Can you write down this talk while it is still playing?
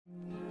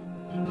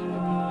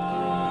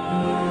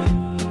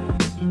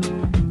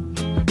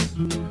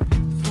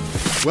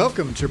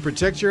Welcome to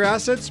Protect Your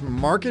Assets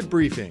Market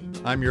Briefing.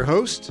 I'm your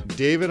host,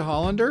 David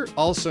Hollander,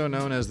 also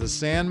known as the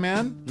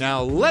Sandman.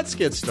 Now let's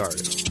get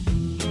started.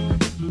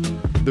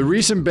 The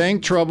recent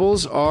bank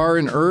troubles are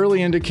an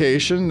early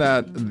indication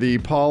that the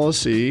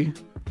policy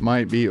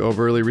might be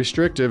overly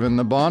restrictive, and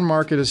the bond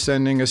market is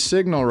sending a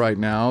signal right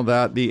now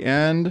that the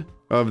end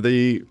of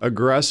the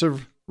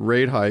aggressive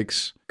rate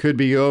hikes could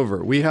be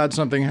over. We had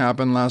something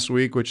happen last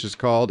week, which is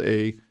called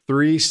a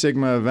 3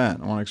 sigma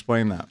event. I want to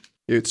explain that.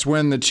 It's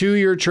when the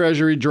 2-year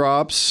treasury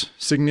drops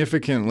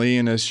significantly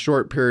in a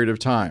short period of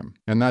time.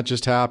 And that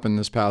just happened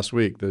this past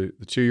week. The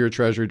 2-year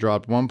treasury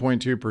dropped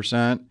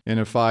 1.2% in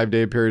a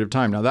 5-day period of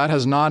time. Now, that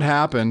has not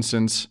happened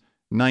since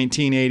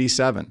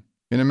 1987.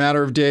 In a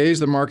matter of days,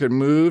 the market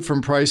moved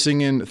from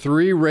pricing in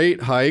 3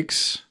 rate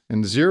hikes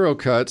and 0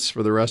 cuts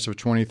for the rest of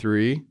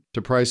 23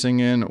 to pricing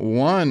in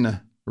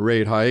 1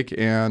 rate hike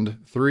and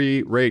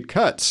 3 rate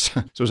cuts.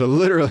 So it's a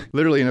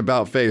literally an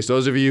about face.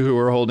 Those of you who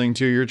are holding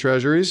 2-year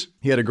treasuries,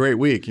 you had a great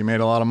week. You made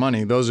a lot of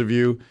money. Those of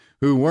you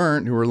who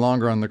weren't, who were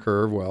longer on the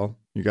curve, well,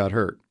 you got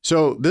hurt.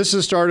 So this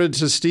has started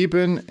to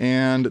steepen,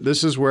 and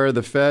this is where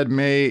the Fed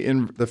may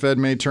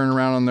turn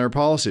around on their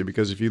policy,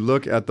 because if you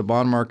look at the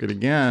bond market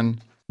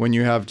again, when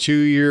you have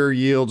 2-year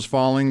yields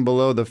falling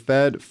below the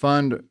Fed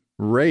fund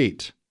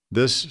rate,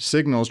 this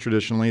signals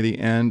traditionally the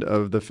end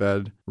of the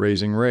Fed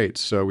raising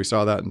rates. So we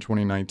saw that in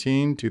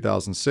 2019,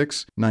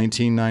 2006,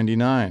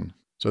 1999.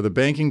 So the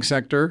banking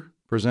sector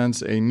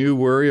presents a new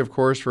worry, of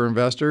course, for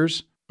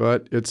investors,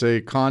 but it's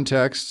a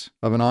context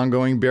of an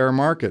ongoing bear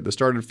market that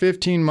started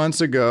 15 months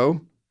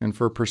ago. And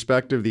for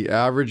perspective, the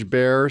average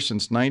bear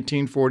since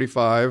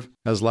 1945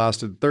 has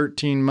lasted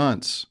 13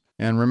 months.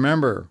 And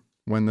remember,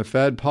 when the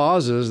Fed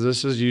pauses,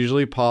 this is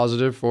usually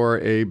positive for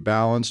a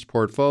balanced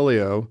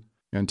portfolio.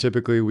 And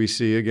typically we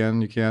see,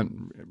 again, you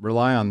can't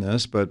rely on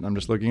this, but I'm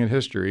just looking at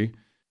history,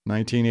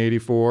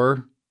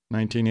 1984,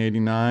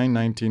 1989,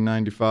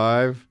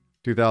 1995,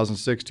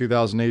 2006,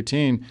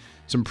 2018,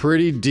 some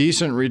pretty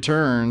decent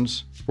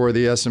returns for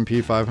the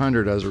S&P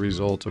 500 as a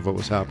result of what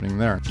was happening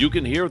there. You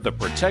can hear the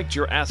Protect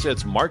Your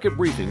Assets Market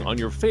Briefing on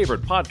your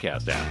favorite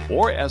podcast app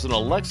or as an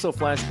Alexa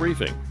flash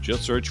briefing.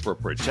 Just search for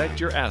Protect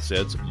Your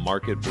Assets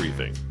Market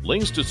Briefing.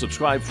 Links to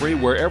subscribe free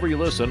wherever you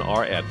listen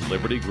are at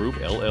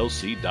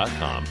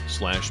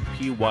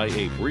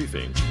libertygroupllc.com/PYA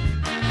briefing.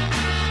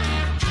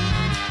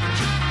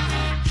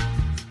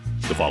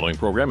 The following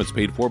program is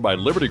paid for by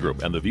Liberty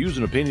Group, and the views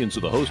and opinions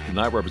of the host do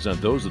not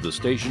represent those of the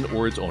station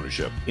or its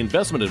ownership.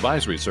 Investment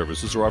advisory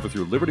services are offered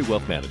through Liberty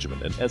Wealth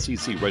Management, an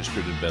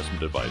SEC-registered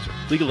investment advisor.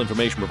 Legal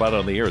information provided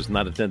on the air is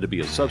not intended to be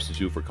a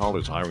substitute for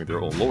callers hiring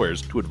their own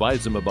lawyers to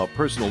advise them about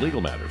personal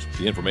legal matters.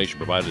 The information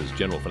provided is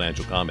general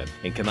financial comment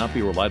and cannot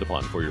be relied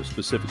upon for your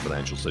specific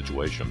financial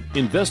situation.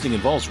 Investing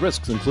involves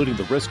risks, including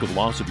the risk of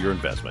loss of your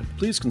investment.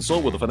 Please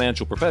consult with a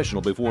financial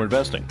professional before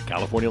investing.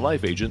 California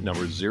Life Agent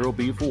number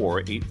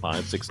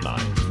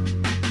 0B48569.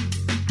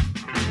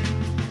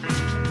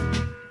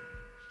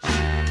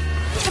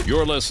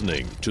 You're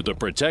listening to the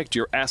Protect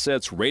Your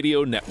Assets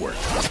Radio Network.